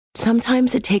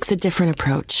Sometimes it takes a different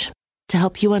approach to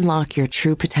help you unlock your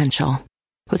true potential.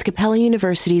 With Capella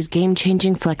University's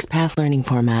game-changing FlexPath learning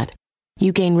format,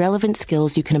 you gain relevant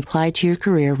skills you can apply to your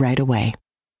career right away.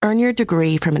 Earn your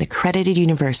degree from an accredited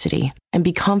university and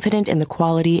be confident in the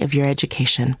quality of your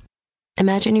education.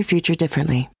 Imagine your future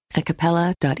differently at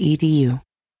capella.edu.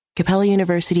 Capella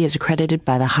University is accredited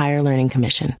by the Higher Learning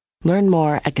Commission. Learn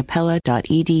more at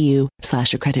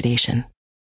capella.edu/accreditation.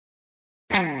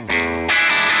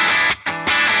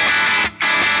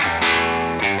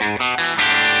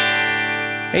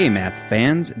 Hey math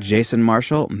fans, Jason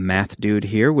Marshall, Math Dude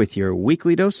here with your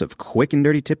weekly dose of quick and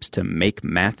dirty tips to make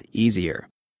math easier.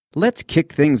 Let's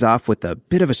kick things off with a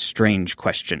bit of a strange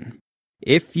question.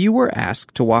 If you were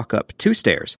asked to walk up 2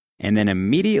 stairs and then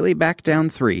immediately back down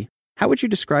 3, how would you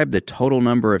describe the total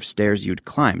number of stairs you'd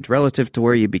climbed relative to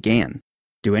where you began?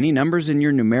 Do any numbers in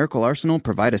your numerical arsenal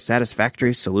provide a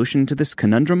satisfactory solution to this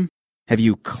conundrum? Have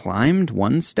you climbed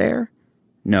 1 stair?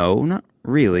 No, not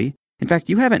really. In fact,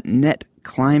 you haven't net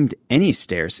climbed any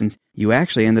stairs since you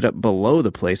actually ended up below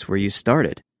the place where you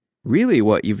started. Really,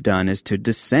 what you've done is to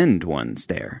descend 1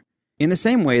 stair. In the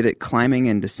same way that climbing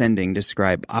and descending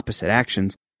describe opposite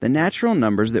actions, the natural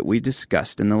numbers that we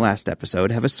discussed in the last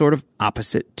episode have a sort of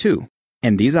opposite too.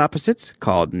 And these opposites,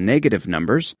 called negative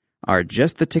numbers, are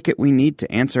just the ticket we need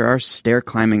to answer our stair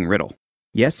climbing riddle.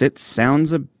 Yes, it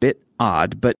sounds a bit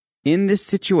odd, but in this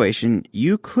situation,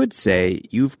 you could say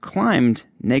you've climbed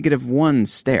 -1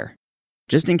 stair.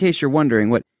 Just in case you're wondering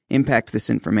what impact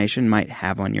this information might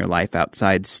have on your life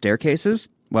outside staircases,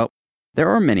 well, there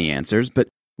are many answers, but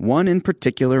one in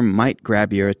particular might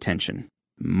grab your attention: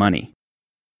 money.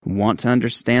 Want to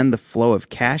understand the flow of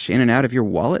cash in and out of your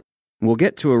wallet? We'll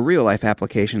get to a real-life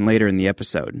application later in the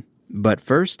episode. But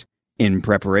first, in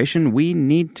preparation, we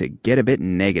need to get a bit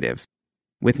negative.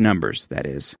 With numbers, that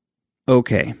is.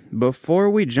 Okay, before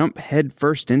we jump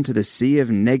headfirst into the sea of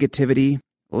negativity,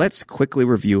 let's quickly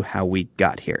review how we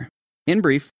got here. In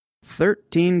brief,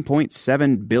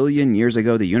 13.7 billion years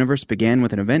ago, the universe began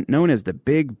with an event known as the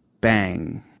Big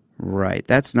Bang. Right,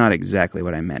 that's not exactly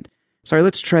what I meant. Sorry,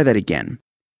 let's try that again.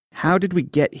 How did we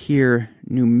get here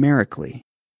numerically?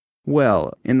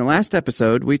 Well, in the last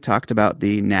episode, we talked about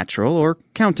the natural or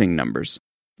counting numbers.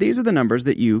 These are the numbers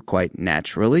that you, quite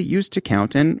naturally, use to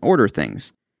count and order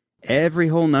things. Every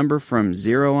whole number from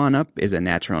 0 on up is a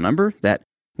natural number that,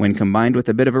 when combined with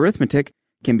a bit of arithmetic,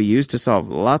 can be used to solve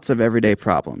lots of everyday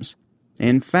problems.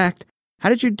 In fact, how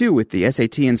did you do with the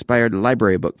SAT-inspired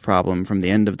library book problem from the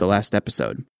end of the last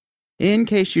episode? In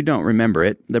case you don't remember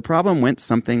it, the problem went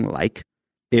something like,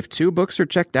 if 2 books are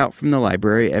checked out from the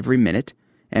library every minute,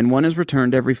 and 1 is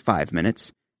returned every 5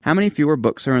 minutes, how many fewer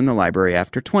books are in the library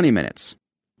after 20 minutes?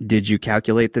 Did you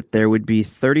calculate that there would be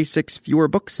 36 fewer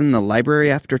books in the library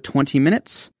after 20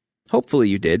 minutes? Hopefully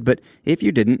you did, but if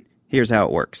you didn't, here's how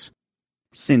it works.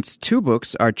 Since 2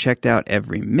 books are checked out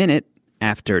every minute,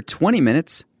 after 20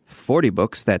 minutes, 40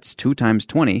 books, that's 2 times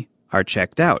 20, are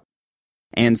checked out.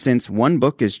 And since 1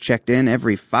 book is checked in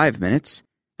every 5 minutes,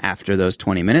 after those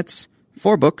 20 minutes,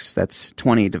 4 books, that's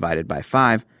 20 divided by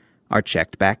 5, are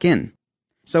checked back in.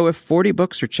 So if 40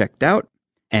 books are checked out,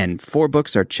 and 4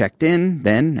 books are checked in,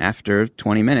 then, after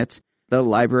 20 minutes, the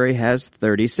library has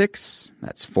 36,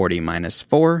 that's 40 minus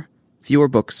 4, fewer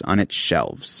books on its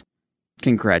shelves.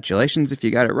 Congratulations if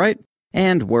you got it right,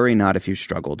 and worry not if you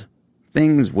struggled.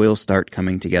 Things will start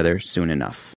coming together soon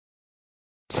enough.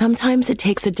 Sometimes it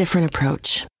takes a different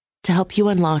approach to help you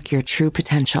unlock your true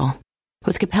potential.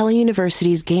 With Capella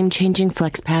University's game-changing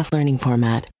FlexPath learning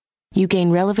format, you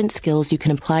gain relevant skills you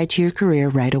can apply to your career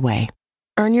right away.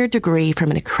 Earn your degree from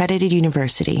an accredited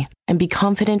university and be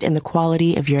confident in the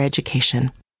quality of your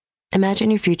education.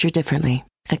 Imagine your future differently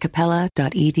at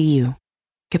capella.edu.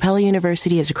 Capella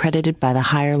University is accredited by the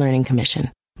Higher Learning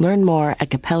Commission. Learn more at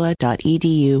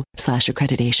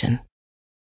capella.edu/accreditation.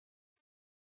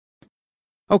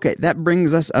 Okay, that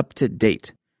brings us up to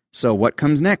date. So what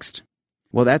comes next?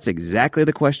 Well, that's exactly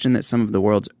the question that some of the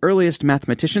world's earliest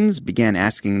mathematicians began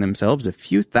asking themselves a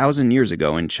few thousand years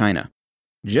ago in China.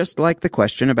 Just like the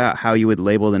question about how you would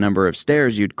label the number of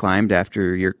stairs you'd climbed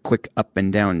after your quick up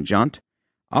and down jaunt,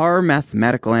 our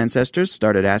mathematical ancestors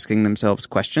started asking themselves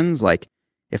questions like,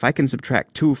 if I can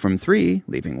subtract 2 from 3,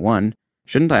 leaving 1,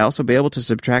 shouldn't I also be able to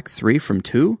subtract 3 from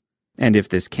 2? And if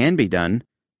this can be done,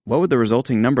 what would the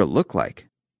resulting number look like?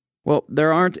 Well,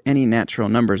 there aren't any natural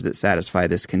numbers that satisfy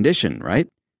this condition, right?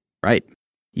 Right.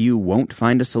 You won't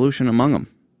find a solution among them.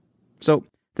 So,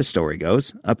 the story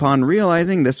goes, upon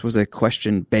realizing this was a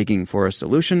question begging for a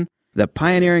solution, the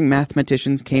pioneering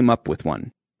mathematicians came up with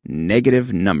one: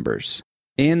 negative numbers.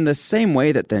 In the same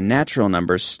way that the natural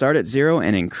numbers start at 0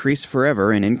 and increase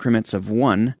forever in increments of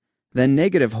 1, the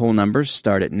negative whole numbers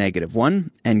start at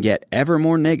 -1 and get ever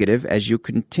more negative as you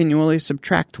continually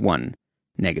subtract 1.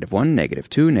 -1,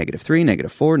 -2, -3,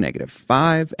 -4,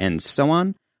 -5, and so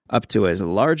on, up to as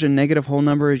large a negative whole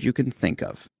number as you can think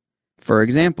of. For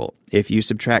example, if you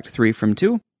subtract 3 from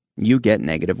 2, you get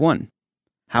 -1.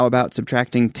 How about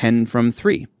subtracting 10 from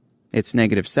 3? It's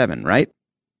 -7, right?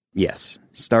 Yes,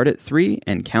 start at 3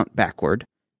 and count backward.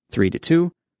 3 to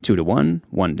 2, 2 to 1,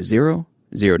 1 to 0,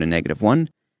 0 to -1,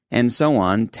 and so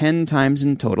on 10 times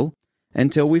in total,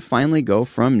 until we finally go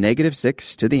from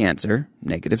 -6 to the answer,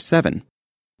 -7.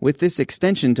 With this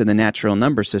extension to the natural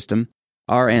number system,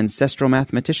 our ancestral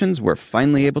mathematicians were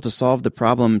finally able to solve the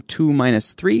problem 2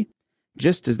 minus 3,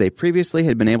 just as they previously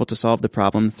had been able to solve the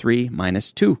problem 3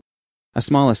 minus 2. A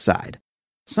small aside.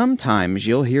 Sometimes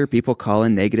you'll hear people call a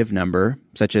negative number,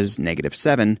 such as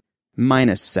 -7,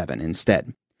 -7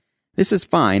 instead. This is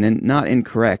fine and not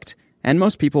incorrect, and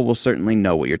most people will certainly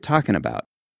know what you're talking about.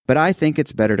 But I think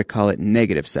it's better to call it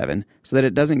 -7 so that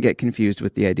it doesn't get confused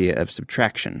with the idea of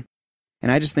subtraction.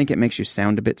 And I just think it makes you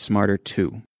sound a bit smarter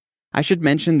too. I should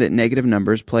mention that negative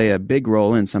numbers play a big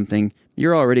role in something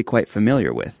you're already quite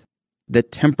familiar with, the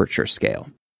temperature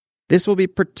scale. This will be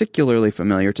particularly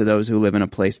familiar to those who live in a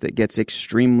place that gets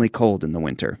extremely cold in the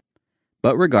winter.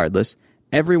 But regardless,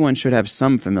 everyone should have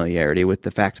some familiarity with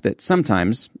the fact that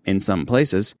sometimes, in some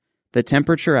places, the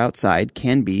temperature outside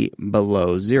can be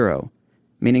below 0,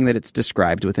 meaning that it's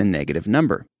described with a negative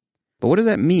number. But what does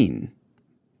that mean?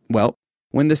 Well,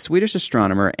 when the Swedish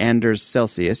astronomer Anders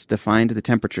Celsius defined the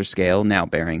temperature scale now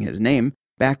bearing his name,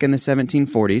 back in the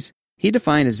 1740s, he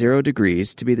defined 0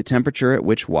 degrees to be the temperature at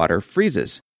which water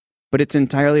freezes. But it's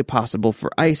entirely possible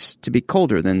for ice to be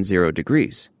colder than 0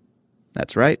 degrees.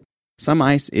 That's right, some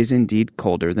ice is indeed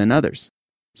colder than others.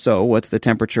 So what's the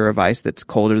temperature of ice that's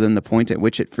colder than the point at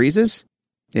which it freezes?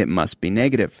 It must be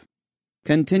negative.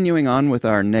 Continuing on with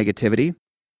our negativity,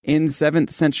 in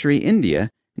 7th century India,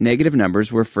 negative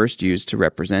numbers were first used to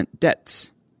represent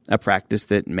debts, a practice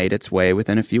that made its way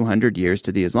within a few hundred years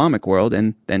to the Islamic world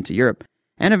and then to Europe,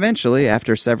 and eventually,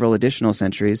 after several additional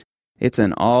centuries, it's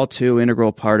an all-too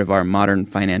integral part of our modern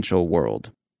financial world.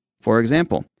 For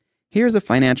example, here's a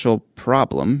financial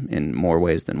problem, in more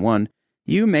ways than one,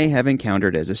 you may have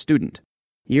encountered as a student.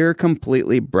 You're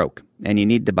completely broke, and you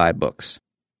need to buy books.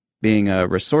 Being a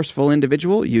resourceful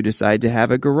individual, you decide to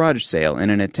have a garage sale in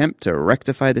an attempt to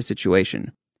rectify the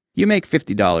situation. You make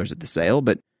 $50 at the sale,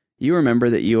 but you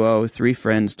remember that you owe 3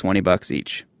 friends $20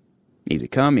 each. Easy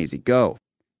come, easy go.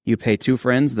 You pay 2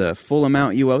 friends the full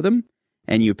amount you owe them,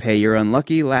 and you pay your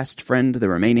unlucky last friend the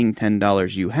remaining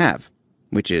 $10 you have,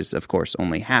 which is, of course,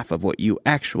 only half of what you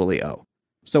actually owe.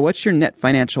 So what's your net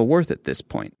financial worth at this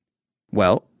point?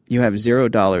 Well, you have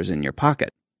 $0 in your pocket.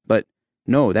 But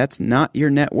no, that's not your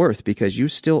net worth because you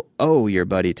still owe your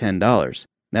buddy $10.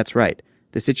 That's right,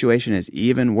 the situation is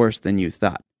even worse than you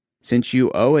thought. Since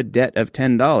you owe a debt of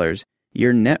 $10,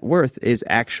 your net worth is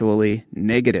actually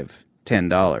negative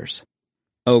 $10.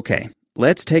 Okay.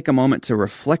 Let's take a moment to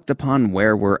reflect upon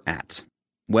where we're at.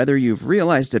 Whether you've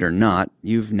realized it or not,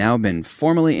 you've now been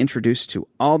formally introduced to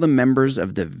all the members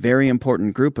of the very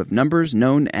important group of numbers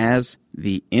known as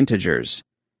the integers.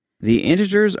 The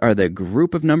integers are the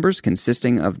group of numbers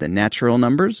consisting of the natural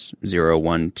numbers, 0,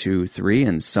 1, 2, 3,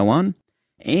 and so on,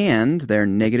 and their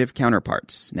negative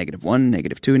counterparts, -1,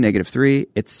 -2, -3,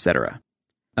 etc.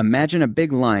 Imagine a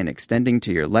big line extending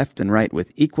to your left and right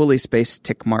with equally spaced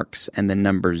tick marks and the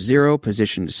number 0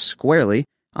 positioned squarely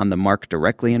on the mark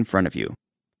directly in front of you.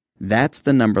 That's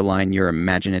the number line you're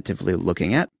imaginatively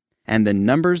looking at, and the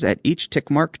numbers at each tick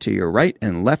mark to your right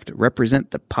and left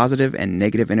represent the positive and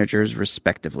negative integers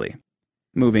respectively.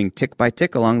 Moving tick by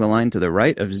tick along the line to the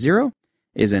right of 0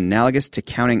 is analogous to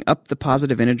counting up the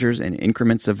positive integers in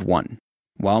increments of 1,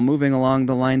 while moving along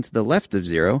the line to the left of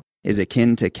 0 is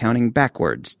akin to counting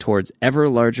backwards towards ever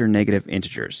larger negative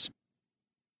integers.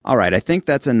 All right, I think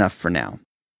that's enough for now.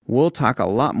 We'll talk a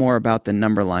lot more about the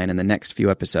number line in the next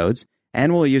few episodes,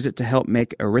 and we'll use it to help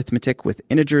make arithmetic with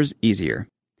integers easier.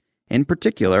 In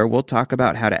particular, we'll talk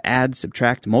about how to add,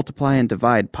 subtract, multiply, and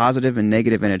divide positive and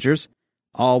negative integers,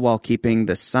 all while keeping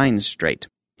the signs straight.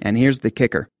 And here's the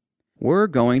kicker. We're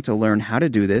going to learn how to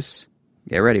do this,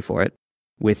 get ready for it,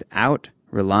 without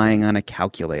relying on a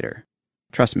calculator.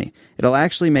 Trust me, it'll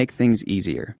actually make things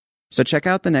easier. So check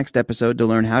out the next episode to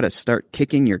learn how to start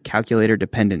kicking your calculator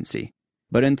dependency.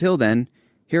 But until then,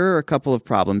 here are a couple of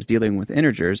problems dealing with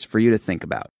integers for you to think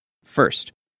about.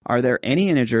 First, are there any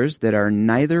integers that are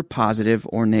neither positive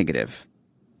or negative?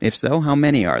 If so, how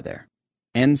many are there?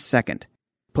 And second,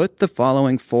 Put the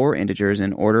following 4 integers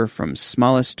in order from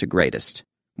smallest to greatest: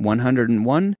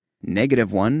 101,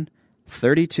 -1,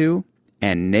 32,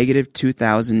 and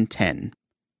 -2010.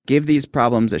 Give these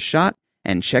problems a shot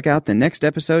and check out the next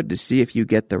episode to see if you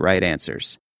get the right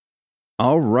answers.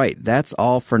 All right, that's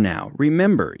all for now.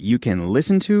 Remember, you can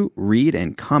listen to, read,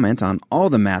 and comment on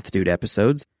all the Math Dude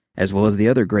episodes, as well as the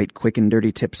other great Quick and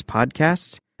Dirty Tips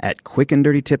podcasts at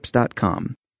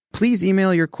quickanddirtytips.com. Please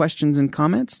email your questions and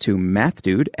comments to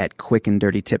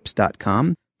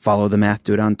mathdude@quickanddirtytips.com. Follow the Math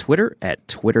Dude on Twitter at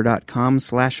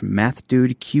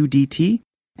twitter.com/mathdudeqdt,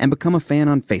 and become a fan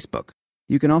on Facebook.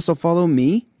 You can also follow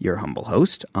me, your humble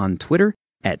host, on Twitter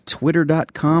at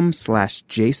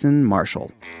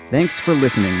twitter.com/jasonmarshall. Thanks for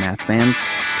listening, math fans.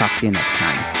 Talk to you next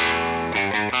time.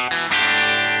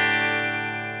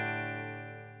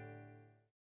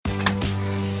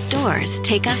 Doors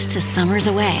take us to summers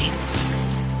away,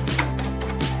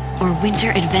 or winter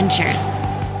adventures,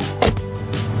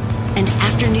 and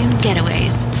afternoon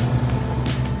getaways.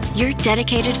 Your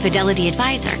dedicated Fidelity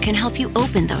advisor can help you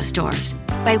open those doors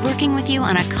by working with you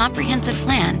on a comprehensive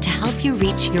plan to help you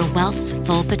reach your wealth's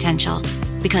full potential.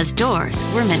 Because doors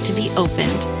were meant to be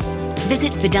opened.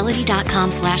 Visit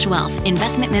fidelity.com/wealth.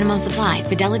 Investment minimum supply.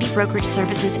 Fidelity Brokerage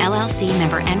Services, LLC,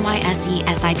 member NYSE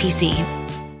SIPC.